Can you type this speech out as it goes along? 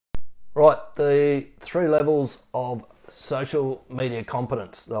Right, the three levels of social media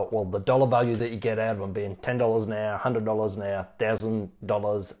competence. Well, the dollar value that you get out of them being $10 an hour, $100 an hour,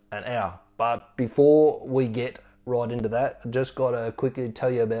 $1,000 an hour. But before we get right into that, I just got to quickly tell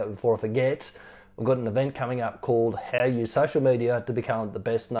you about, before I forget, we've got an event coming up called How You Use Social Media to Become the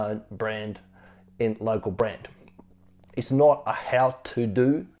Best Known Brand in Local Brand. It's not a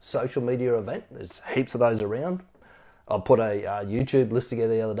how-to-do social media event. There's heaps of those around. I put a YouTube list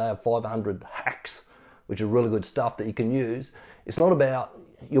together the other day of 500 hacks, which are really good stuff that you can use. It's not about,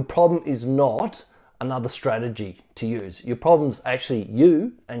 your problem is not another strategy to use. Your problem's actually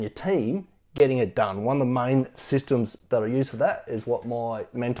you and your team getting it done. One of the main systems that I use for that is what my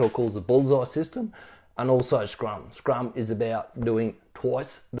mentor calls the bullseye system, and also Scrum. Scrum is about doing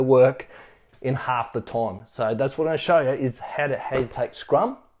twice the work in half the time. So that's what I'm going to show you, is how to take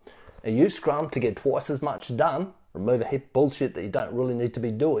Scrum and use Scrum to get twice as much done, remove a heap of bullshit that you don't really need to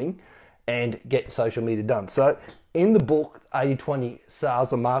be doing, and get social media done. So in the book, 80/20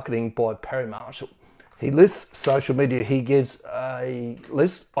 Sales and Marketing by Perry Marshall, he lists social media. He gives a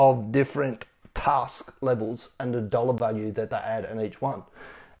list of different task levels and the dollar value that they add in each one.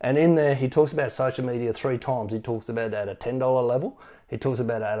 And in there, he talks about social media 3 times. He talks about it at a $10 level, he talks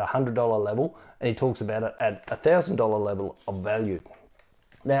about it at a $100 level, and he talks about it at a $1,000 level of value.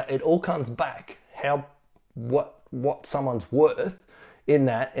 Now, it all comes back what someone's worth in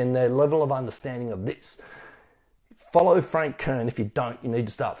that, in their level of understanding of this. Follow Frank Kern. If you don't, you need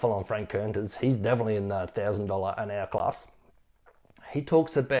to start following Frank Kern, because he's definitely in the $1,000 an hour class. He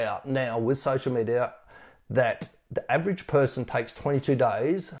talks about now with social media that the average person takes 22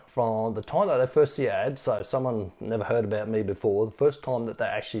 days from the time that they first see ad, so someone never heard about me before, the first time that they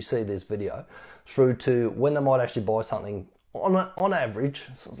actually see this video, through to when they might actually buy something. On average,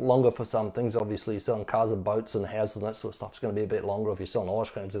 it's longer for some things. Obviously, you're selling cars and boats and houses and that sort of stuff. It's going to be a bit longer. If you're selling ice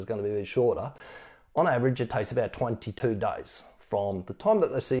creams, it's going to be a bit shorter. On average, it takes about 22 days from the time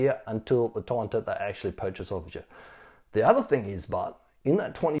that they see you until the time that they actually purchase off you. The other thing is, but in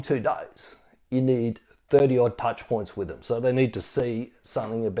that 22 days, you need 30 odd touch points with them. So they need to see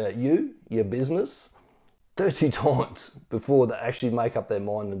something about you, your business, 30 times before they actually make up their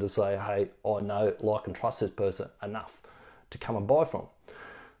mind and to say, hey, I know, like and trust this person enough to come and buy from.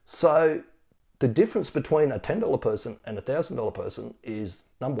 So the difference between a $10 person and a $1,000 person is,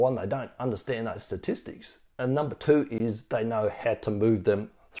 number one, they don't understand those statistics. And number two is they know how to move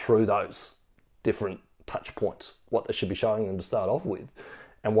them through those different touch points, what they should be showing them to start off with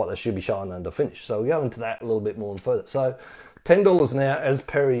and what they should be showing them to finish. So we'll go into that a little bit more and further. So $10 an hour, as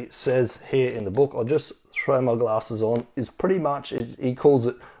Perry says here in the book, I'll just throw my glasses on, is pretty much, he calls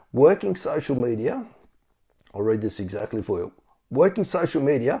it working social media. I'll read this exactly for you. Working social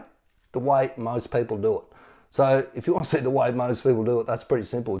media the way most people do it. So if you want to see the way most people do it, that's pretty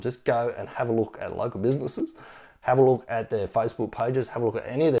simple. Just go and have a look at local businesses, have a look at their Facebook pages, have a look at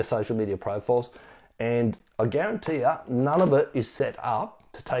any of their social media profiles, and I guarantee you, none of it is set up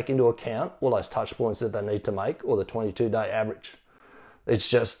to take into account all those touch points that they need to make or the 22-day average. It's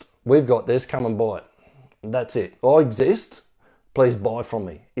just, we've got this, come and buy it. That's it. I exist. Please buy from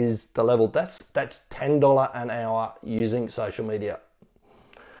me, is the level. That's $10 an hour using social media.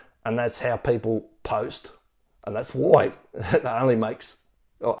 And that's how people post. And that's why it only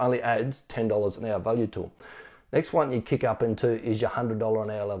adds $10 an hour value to them. Next one you kick up into is your $100 an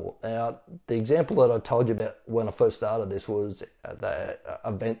hour level. Now, the example that I told you about when I first started this was the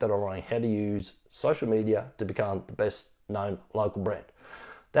event that I'm running, how to use social media to become the best known local brand.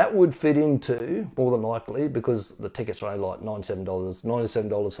 That would fit into, more than likely, because the tickets are only like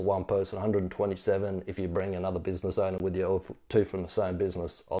 $97 for one person, $127 if you bring another business owner with you, or 2 from the same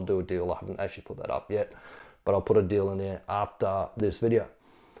business. I'll do a deal. I haven't actually put that up yet, but I'll put a deal in there after this video.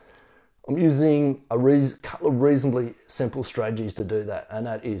 I'm using a couple of reasonably simple strategies to do that, and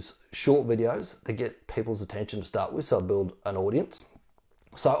that is short videos that get people's attention to start with, so I build an audience.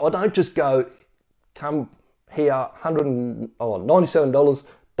 So I don't just go, come here, $97,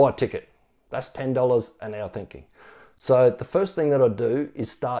 buy a ticket. That's $10 an hour thinking. So the first thing that I do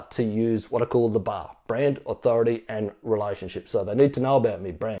is start to use what I call the bar: brand, authority, and relationship. So they need to know about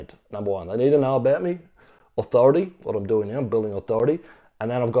me, brand, number one. They need to know about me, authority, what I'm doing now, I'm building authority,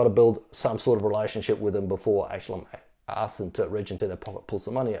 and then I've got to build some sort of relationship with them before actually I ask them to reach into their pocket, pull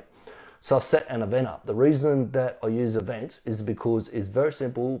some money out. So I set an event up. The reason that I use events is because it's very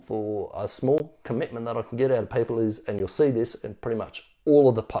simple. For a small commitment that I can get out of people is, and you'll see this in pretty much all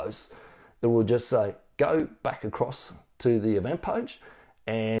of the posts, it will just say, go back across to the event page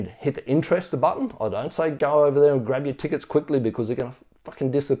and hit the interest button. I don't say go over there and grab your tickets quickly because they're going to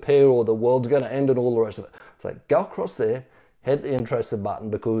fucking disappear or the world's going to end and all the rest of it. So go across there, hit the interested button,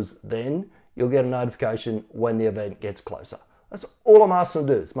 because then you'll get a notification when the event gets closer. That's all I'm asking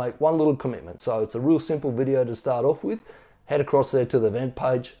to do, is make one little commitment. So it's a real simple video to start off with. Head across there to the event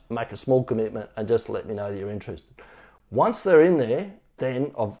page, make a small commitment, and just let me know that you're interested. Once they're in there,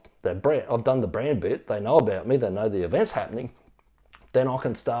 then I've done the brand bit, they know about me, they know the event's happening. Then I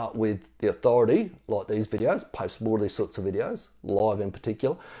can start with the authority, like these videos, post more of these sorts of videos, live in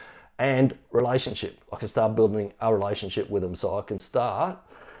particular, and relationship. I can start building a relationship with them, so I can start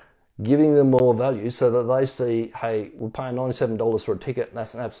giving them more value so that they see, hey, we're paying $97 for a ticket, and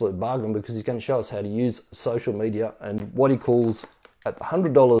that's an absolute bargain, because he's going to show us how to use social media. And what he calls at the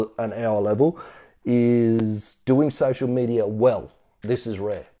 $100 an hour level is doing social media well. This is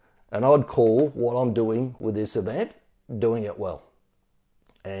rare. And I'd call what I'm doing with this event, doing it well.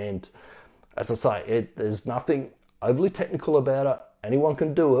 And as I say, there's nothing overly technical about it. Anyone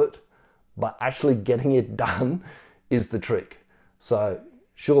can do it, but actually getting it done is the trick. So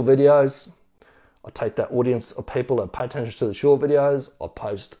short videos, I take that audience of people that pay attention to the short videos, I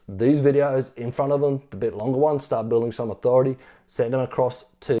post these videos in front of them, the bit longer ones, start building some authority, send them across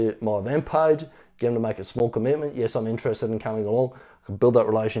to my event page, get them to make a small commitment. Yes, I'm interested in coming along. I can build that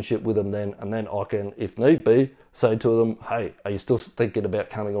relationship with them then, and then I can, if need be, say to them, hey, are you still thinking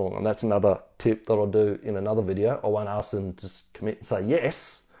about coming along? And that's another tip that I'll do in another video. I won't ask them to commit and say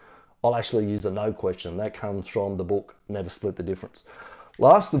yes. I'll actually use a no question. That comes from the book, Never Split the Difference.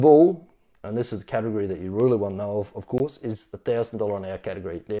 Last of all, and this is the category that you really want to know of course, is the $1,000 an hour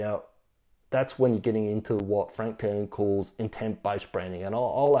category. Now, that's when you're getting into what Frank Kern calls intent-based branding. And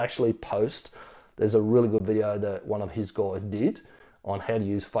I'll actually post, there's a really good video that one of his guys did on how to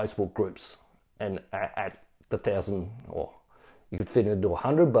use Facebook groups, and at the 1,000, or you could fit into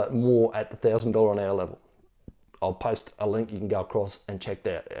 100, but more at the $1,000 an hour level. I'll post a link, you can go across and check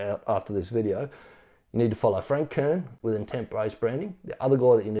that out after this video. You need to follow Frank Kern with intent-based branding. The other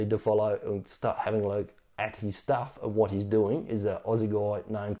guy that you need to follow and start having a look at his stuff and what he's doing is an Aussie guy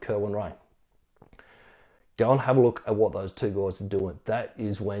named Kerwin Rain. Go and have a look at what those two guys are doing. That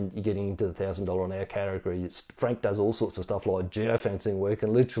is when you're getting into the $1,000 an hour category. Frank does all sorts of stuff like geofencing, where you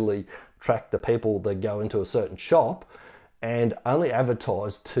can literally track the people that go into a certain shop and only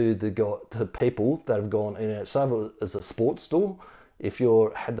advertise to the people that have gone in and out. So as a sports store, if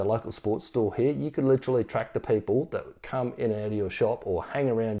you had the local sports store here, you could literally track the people that come in and out of your shop or hang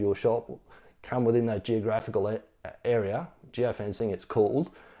around your shop, come within that geographical area, geofencing it's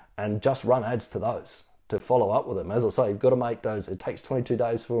called, and just run ads to those to follow up with them. As I say, you've got to make those, it takes 22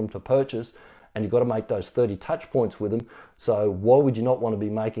 days for them to purchase, and you've got to make those 30 touch points with them. So why would you not want to be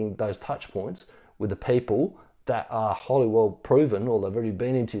making those touch points with the people that are highly well proven, or they've already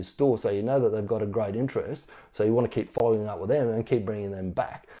been into your store, so you know that they've got a great interest, so you want to keep following up with them and keep bringing them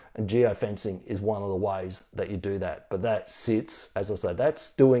back. And geofencing is one of the ways that you do that. But that sits, as I say,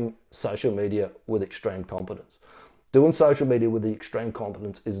 that's doing social media with extreme competence. Doing social media with the extreme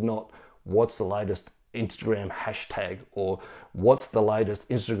competence is not what's the latest Instagram hashtag, or what's the latest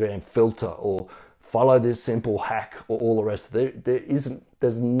Instagram filter, or follow this simple hack, or all the rest.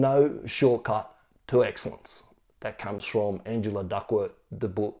 There's no shortcut to excellence. That comes from Angela Duckworth, the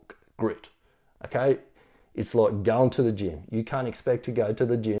book Grit. Okay, it's like going to the gym. You can't expect to go to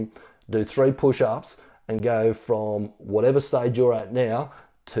the gym, do 3 push-ups, and go from whatever stage you're at now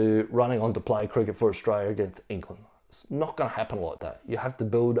to running on to play cricket for Australia against England. It's not going to happen like that. You have to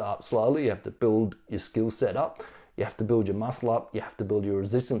build up slowly. You have to build your skill set up. You have to build your muscle up. You have to build your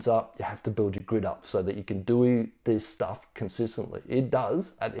resistance up. You have to build your grit up so that you can do this stuff consistently. It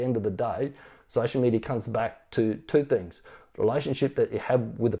does, at the end of the day, social media comes back to 2 things. The relationship that you have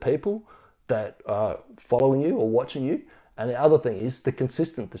with the people that are following you or watching you. And the other thing is the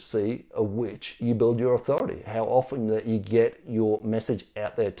consistency of which you build your authority. How often that you get your message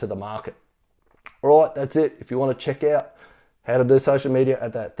out there to the market. All right, that's it. If you want to check out how to do social media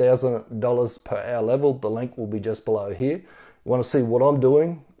at that $1,000 per hour level, the link will be just below here. You want to see what I'm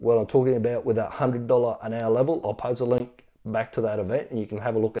doing, what I'm talking about with that $100 an hour level, I'll post a link back to that event, and you can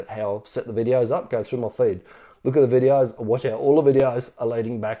have a look at how I've set the videos up. Go through my feed, look at the videos, watch out. All the videos are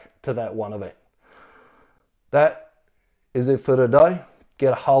leading back to that one event. That is it for today.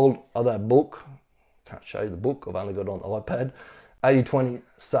 Get a hold of that book. Can't show you the book, I've only got it on the iPad. 80/20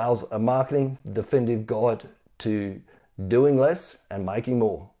 Sales and Marketing, definitive guide to doing less and making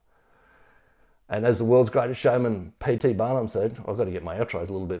more. And as the world's greatest showman, P.T. Barnum, said, I've got to get my outros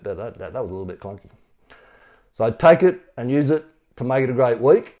a little bit better. That was a little bit clunky. So take it and use it to make it a great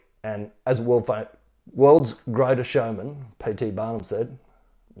week. And as the world's greatest showman, P.T. Barnum, said,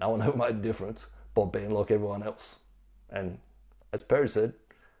 no one ever made a difference by being like everyone else. And as Perry said,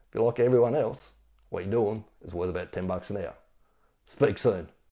 if you're like everyone else, what you're doing is worth about $10 an hour. Speak soon.